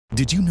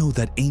Did you know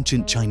that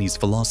ancient Chinese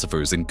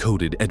philosophers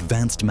encoded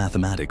advanced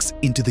mathematics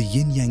into the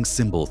yin-yang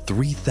symbol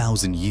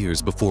 3,000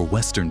 years before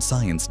Western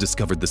science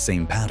discovered the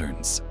same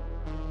patterns?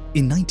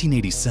 In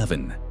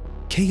 1987,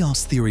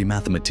 chaos theory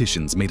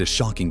mathematicians made a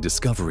shocking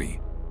discovery.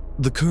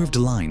 The curved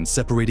line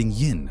separating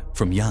yin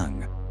from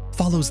yang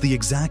follows the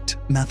exact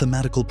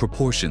mathematical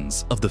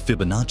proportions of the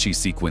Fibonacci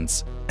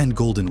sequence and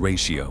golden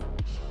ratio.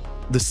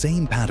 The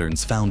same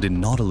patterns found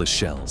in nautilus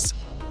shells,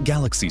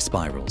 galaxy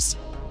spirals,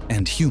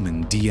 and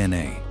human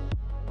DNA.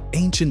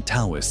 Ancient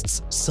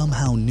Taoists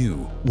somehow knew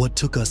what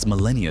took us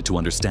millennia to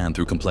understand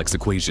through complex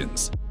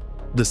equations.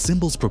 The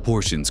symbol's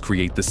proportions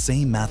create the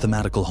same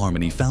mathematical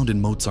harmony found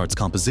in Mozart's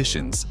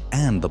compositions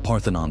and the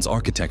Parthenon's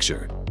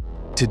architecture.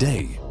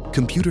 Today,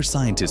 computer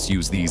scientists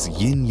use these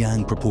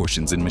yin-yang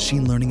proportions in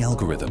machine learning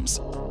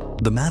algorithms.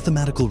 The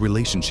mathematical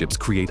relationships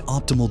create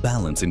optimal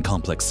balance in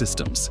complex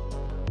systems.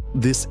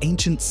 This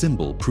ancient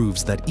symbol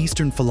proves that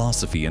Eastern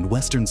philosophy and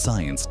Western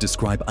science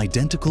describe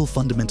identical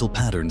fundamental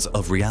patterns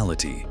of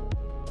reality.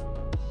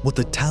 What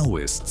the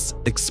Taoists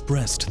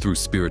expressed through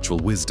spiritual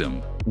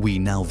wisdom, we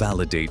now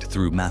validate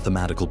through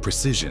mathematical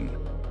precision.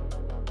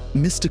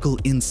 Mystical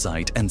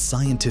insight and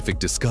scientific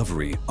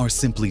discovery are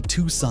simply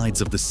two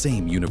sides of the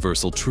same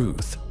universal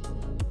truth.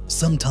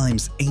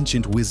 Sometimes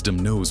ancient wisdom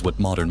knows what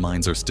modern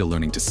minds are still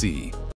learning to see.